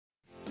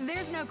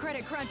There's no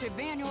credit crunch at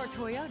Vann or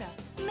Toyota.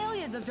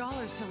 Millions of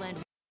dollars to lend.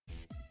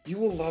 You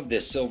will love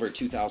this silver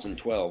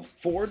 2012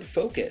 Ford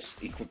Focus,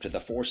 equipped with a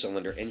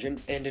 4-cylinder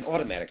engine and an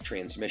automatic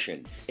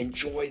transmission.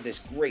 Enjoy this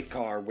great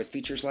car with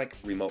features like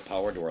remote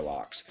power door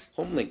locks,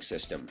 home link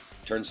system,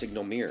 turn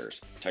signal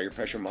mirrors, tire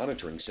pressure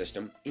monitoring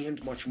system,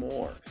 and much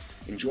more.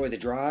 Enjoy the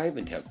drive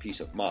and have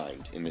peace of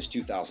mind in this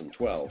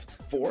 2012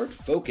 Ford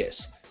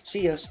Focus.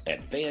 See us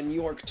at Van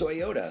York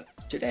Toyota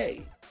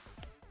today.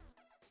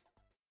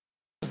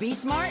 Be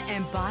smart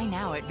and buy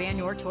now at Vann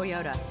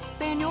Toyota.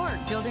 Vann,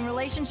 building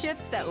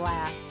relationships that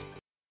last.